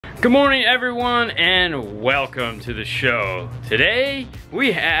Good morning everyone and welcome to the show. Today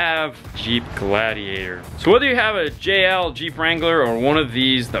we have Jeep Gladiator. So whether you have a JL, Jeep Wrangler, or one of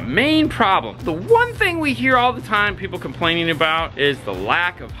these, the main problem, the one thing we hear all the time people complaining about is the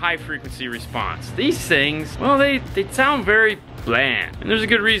lack of high frequency response. These things, well, they sound very bland, and there's a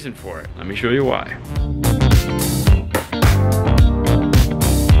good reason for it. Let me show you why.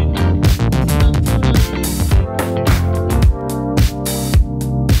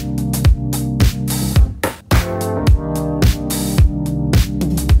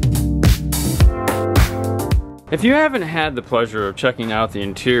 If you haven't had the pleasure of checking out the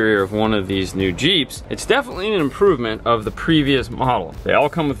interior of one of these new Jeeps, it's definitely an improvement of the previous model. They all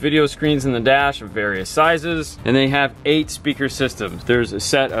come with video screens in the dash of various sizes, and they have 8 speaker systems. There's a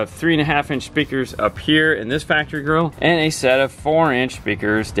set of 3.5-inch speakers up here in this factory grille, and a set of 4-inch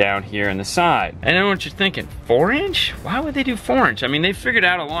speakers down here in the side. And I know what you're thinking, 4-inch? Why would they do 4-inch? I mean, they figured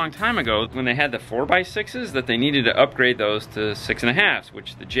out a long time ago when they had the 4x6s that they needed to upgrade those to 6.5s,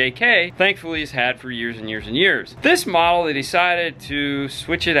 which the JK thankfully has had for years and years and years. This model, they decided to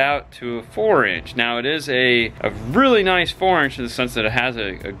switch it out to a 4-inch. Now it is a really nice 4-inch in the sense that it has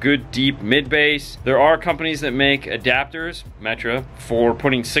a good deep mid bass. There are companies that make adapters, Metra, for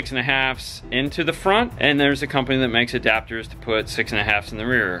putting 6.5s into the front, and there's a company that makes adapters to put 6.5s in the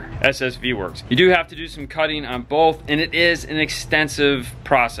rear, SSV Works. You do have to do some cutting on both, and it is an extensive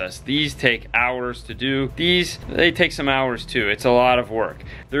process. These take hours to do. These, they take some hours too. It's a lot of work.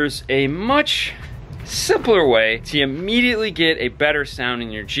 There's a much simpler way to immediately get a better sound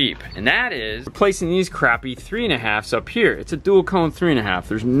in your Jeep, and that is replacing these crappy 3.5s up here. It's a dual cone 3.5.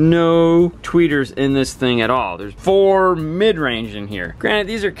 There's no tweeters in this thing at all. There's 4 mid-range in here. Granted,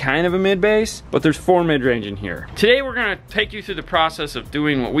 these are kind of a mid-bass, but there's 4 mid-range in here. Today we're gonna take you through the process of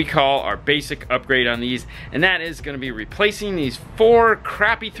doing what we call our basic upgrade on these, and that is gonna be replacing these 4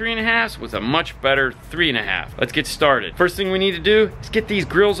 crappy 3.5s with a much better 3.5. Let's get started. First thing we need to do is get these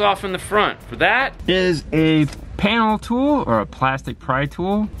grills off in the front. For that is a panel tool or a plastic pry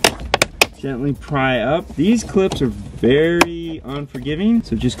tool. Gently pry up. These clips are very unforgiving,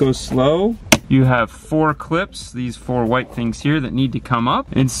 so just go slow. You have 4 clips, these 4 white things here that need to come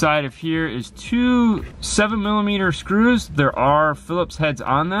up. Inside of here is 2 7mm screws. There are Phillips heads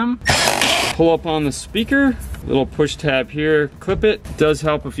on them. Pull up on the speaker, little push tab here, clip it. It does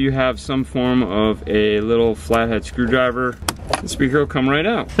help if you have some form of a little flathead screwdriver. The speaker will come right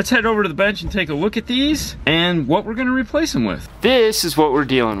out. Let's head over to the bench and take a look at these and what we're gonna replace them with. This is what we're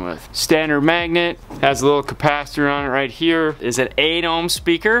dealing with. Standard magnet, has a little capacitor on it right here. Is an 8-ohm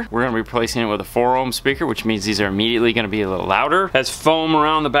speaker. We're gonna be replacing it with a 4-ohm speaker, which means these are immediately gonna be a little louder. Has foam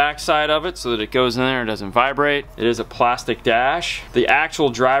around the back side of it so that it goes in there and doesn't vibrate. It is a plastic dash. The actual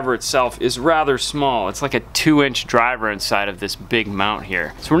driver itself is rather small. It's like a 2-inch driver inside of this big mount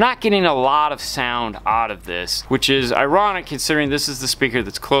here. So we're not getting a lot of sound out of this, which is ironic considering this is the speaker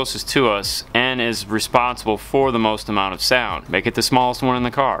that's closest to us and is responsible for the most amount of sound. Make it the smallest one in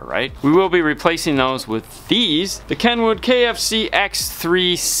the car, right? We will be replacing those with these, the Kenwood KFC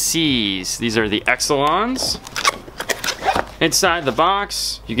X3Cs. These are the Exelons. Inside the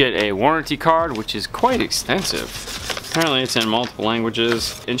box, you get a warranty card, which is quite extensive. Apparently it's in multiple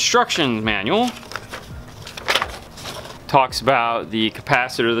languages. Instruction manual. Talks about the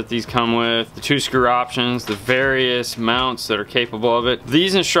capacitor that these come with, the 2 screw options, the various mounts that are capable of it.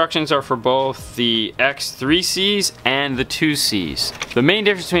 These instructions are for both the X3Cs and the 2Cs. The main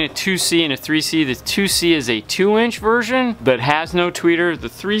difference between a 2C and a 3C, the 2C is a 2-inch version that has no tweeter. The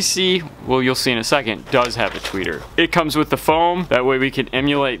 3C, well, you'll see in a second, does have a tweeter. It comes with the foam, that way we can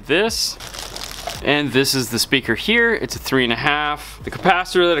emulate this. And this is the speaker here. It's a 3.5. The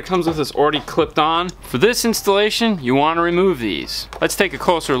capacitor that it comes with is already clipped on. For this installation, you want to remove these. Let's take a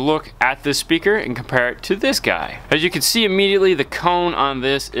closer look at this speaker and compare it to this guy. As you can see immediately, the cone on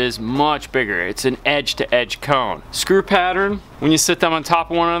this is much bigger. It's an edge-to-edge cone. Screw pattern, when you sit them on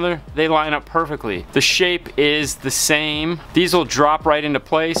top of one another, they line up perfectly. The shape is the same. These will drop right into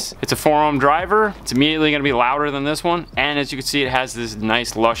place. It's a 4-ohm driver. It's immediately going to be louder than this one. And as you can see, it has this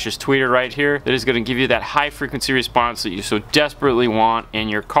nice luscious tweeter right here that is going to give you that high frequency response that you so desperately want in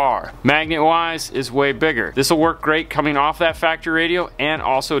your car. Magnet wise is way bigger. This will work great coming off that factory radio and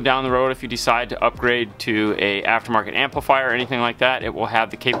also down the road if you decide to upgrade to a aftermarket amplifier or anything like that. It will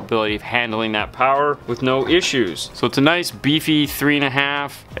have the capability of handling that power with no issues. So it's a nice beefy beefy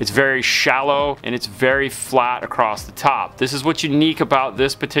 3.5. It's very shallow and it's very flat across the top. This is what's unique about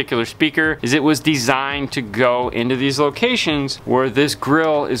this particular speaker, is it was designed to go into these locations where this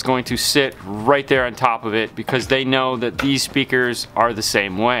grill is going to sit right there on top of it, because they know that these speakers are the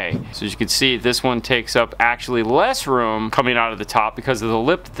same way. So as you can see, this one takes up actually less room coming out of the top because of the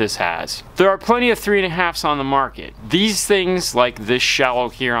lip that this has. There are plenty of 3.5s on the market. These things, like this shallow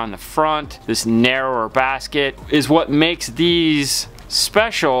here on the front, this narrower basket, is what makes these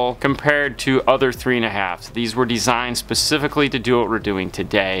special compared to other 3.5s. These were designed specifically to do what we're doing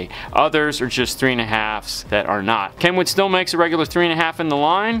today. Others are just 3.5s that are not. Kenwood still makes a regular 3.5 in the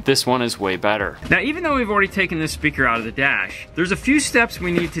line. This one is way better. Now, even though we've already taken this speaker out of the dash, there's a few steps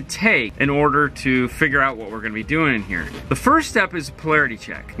we need to take in order to figure out what we're going to be doing in here. The first step is a polarity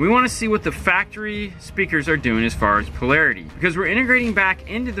check. We want to see what the factory speakers are doing as far as polarity. Because we're integrating back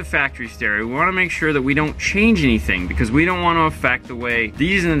into the factory stereo, we want to make sure that we don't change anything, because we don't want to affect the way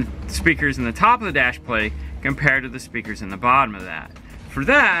these speakers in the top of the dash play compared to the speakers in the bottom of that. For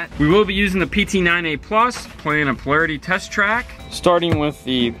that, we will be using the PT9A Plus, playing a polarity test track. Starting with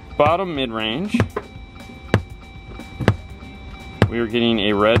the bottom mid-range, we are getting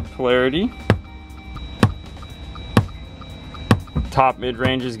a red polarity. Top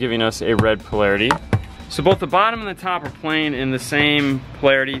mid-range is giving us a red polarity. So both the bottom and the top are playing in the same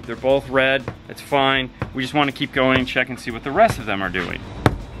polarity. They're both red, it's fine. We just want to keep going and check and see what the rest of them are doing.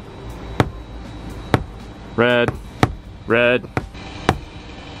 Red, red,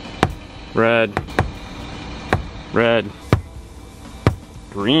 red, red,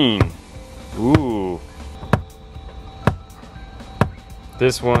 green. Ooh.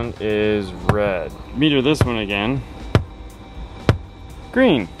 This one is red. Meter this one again.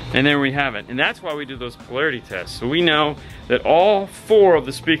 Green. And there we have it. And that's why we do those polarity tests. So we know that all 4 of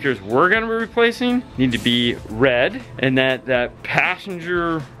the speakers we're going to be replacing need to be red, and that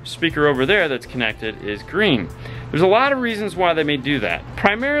passenger speaker over there that's connected is green. There's a lot of reasons why they may do that.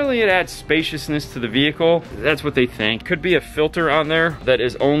 Primarily it adds spaciousness to the vehicle. That's what they think. Could be a filter on there that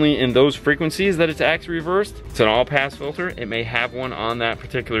is only in those frequencies that it's actually reversed. It's an all-pass filter. It may have one on that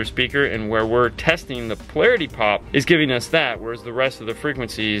particular speaker, and where we're testing the polarity pop is giving us that, whereas the rest of the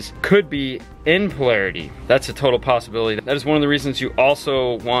frequencies could be in polarity. That's a total possibility. That is one of the reasons you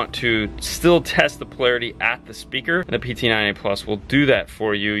also want to still test the polarity at the speaker. The PT9A Plus will do that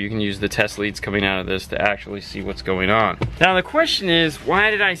for you. You can use the test leads coming out of this to actually see what's going on. Now the question is, why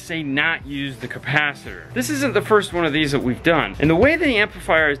did I say not use the capacitor? This isn't the first one of these that we've done. And the way the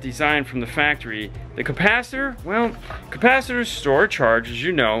amplifier is designed from the factory, the capacitor, well, capacitors store a charge, as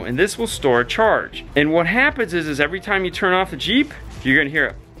you know, and this will store a charge. And what happens is every time you turn off the Jeep, you're gonna hear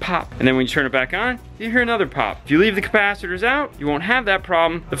it pop. And then when you turn it back on, you hear another pop. If you leave the capacitors out, you won't have that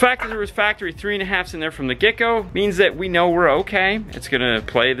problem. The fact that there was factory 3.5s in there from the get-go means that we know we're okay. It's gonna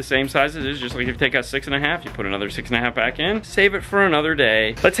play the same size as it is, just like if you take out 6.5, you put another 6.5 back in, save it for another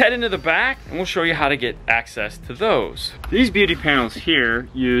day. Let's head into the back and we'll show you how to get access to those. These beauty panels here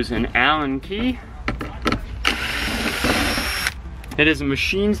use an Allen key. It is a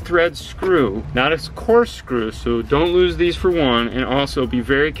machine thread screw, not a coarse screw, so don't lose these for one, and also be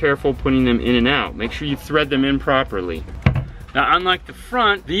very careful putting them in and out. Make sure you thread them in properly. Now, unlike the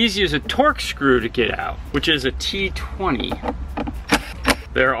front, these use a torque screw to get out, which is a T20.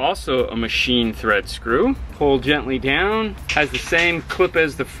 They're also a machine thread screw. Pull gently down, has the same clip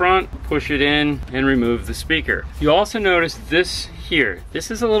as the front, push it in and remove the speaker. You also notice this here.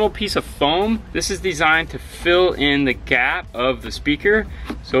 This is a little piece of foam. This is designed to fill in the gap of the speaker.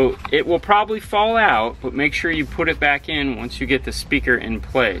 So it will probably fall out, but make sure you put it back in once you get the speaker in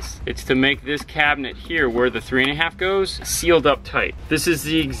place. It's to make this cabinet here where the 3.5 goes sealed up tight. This is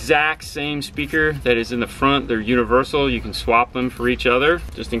the exact same speaker that is in the front. They're universal. You can swap them for each other,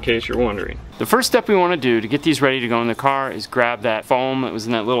 just in case you're wondering. The first step we want to do to get these ready to go in the car is grab that foam that was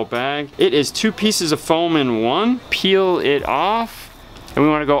in that little bag. It is 2 pieces of foam in one. Peel it off, and we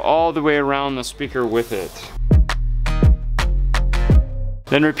want to go all the way around the speaker with it.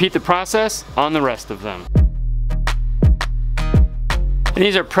 Then repeat the process on the rest of them. And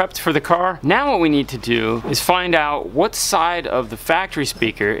these are prepped for the car. Now what we need to do is find out what side of the factory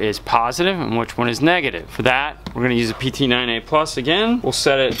speaker is positive and which one is negative. For that, we're gonna use a PT9A Plus again. We'll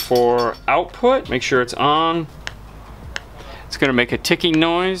set it for output, make sure it's on. It's gonna make a ticking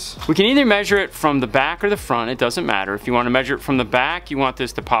noise. We can either measure it from the back or the front, it doesn't matter. If you wanna measure it from the back, you want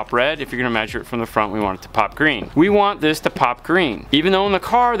this to pop red. If you're gonna measure it from the front, we want it to pop green. We want this to pop green. Even though in the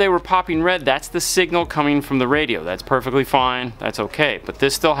car they were popping red, that's the signal coming from the radio. That's perfectly fine, that's okay. But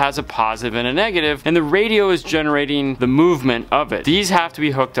this still has a positive and a negative, and the radio is generating the movement of it. These have to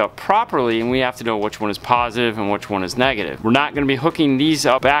be hooked up properly, and we have to know which one is positive and which one is negative. We're not gonna be hooking these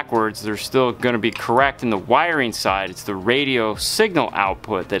up backwards. They're still gonna be correct in the wiring side. It's the radio signal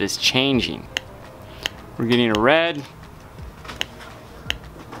output that is changing. We're getting a red.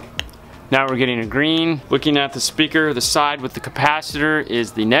 Now we're getting a green. Looking at the speaker, the side with the capacitor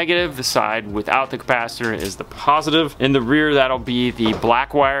is the negative, the side without the capacitor is the positive. In the rear, that'll be the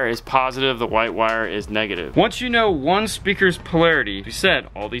black wire is positive, the white wire is negative. Once you know one speaker's polarity, we said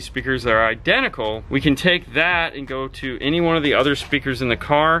all these speakers are identical, we can take that and go to any one of the other speakers in the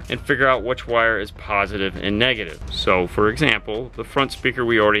car and figure out which wire is positive and negative. So for example, the front speaker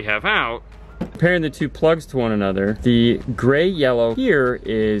we already have out, comparing the two plugs to one another, the gray yellow here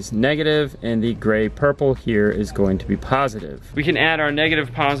is negative and the gray purple here is going to be positive. We can add our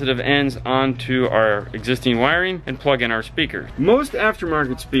negative positive ends onto our existing wiring and plug in our speaker. Most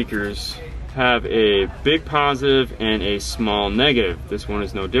aftermarket speakers have a big positive and a small negative. This one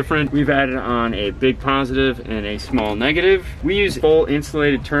is no different. We've added on a big positive and a small negative. We use full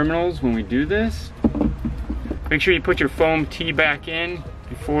insulated terminals when we do this. Make sure you put your foam tee back in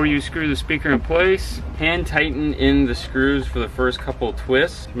before you screw the speaker in place. Hand tighten in the screws for the first couple of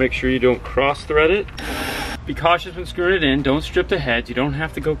twists. Make sure you don't cross thread it. Be cautious when screwing it in. Don't strip the heads. You don't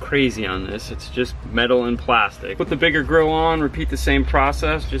have to go crazy on this. It's just metal and plastic. Put the bigger grill on, repeat the same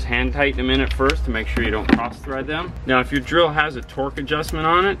process. Just hand tighten them in at first to make sure you don't cross thread them. Now if your drill has a torque adjustment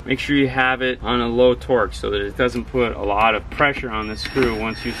on it, make sure you have it on a low torque so that it doesn't put a lot of pressure on the screw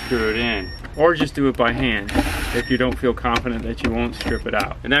once you screw it in. Or just do it by hand if you don't feel confident that you won't strip it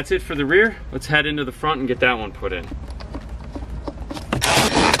out. And that's it for the rear. Let's head into the front and get that one put in.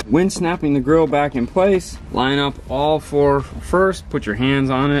 When snapping the grill back in place, line up all four first, put your hands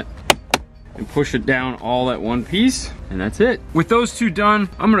on it, and push it down all at one piece, and that's it. With those two done,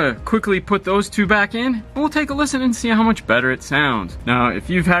 I'm gonna quickly put those two back in, and we'll take a listen and see how much better it sounds. Now, if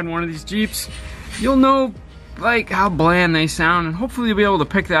you've had one of these Jeeps, you'll know like how bland they sound, and hopefully you'll be able to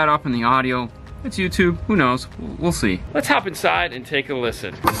pick that up in the audio. It's YouTube, who knows, we'll see. Let's hop inside and take a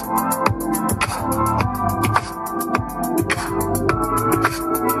listen.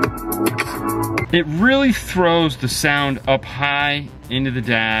 It really throws the sound up high into the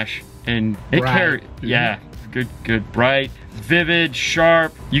dash, and it carries, yeah, good, bright, vivid,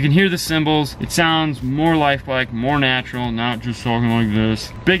 sharp. You can hear the cymbals. It sounds more lifelike, more natural, not just talking like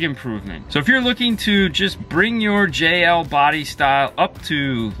this. Big improvement. So if you're looking to just bring your JL body style up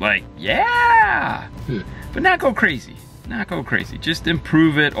to like, yeah, but not go crazy. Not go crazy, just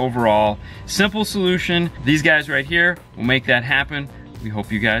improve it overall. Simple solution. These guys right here will make that happen. We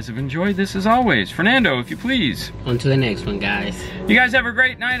hope you guys have enjoyed this as always. Fernando, if you please. On to the next one, guys. You guys have a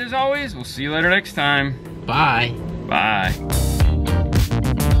great night as always. We'll see you later next time. Bye. Bye.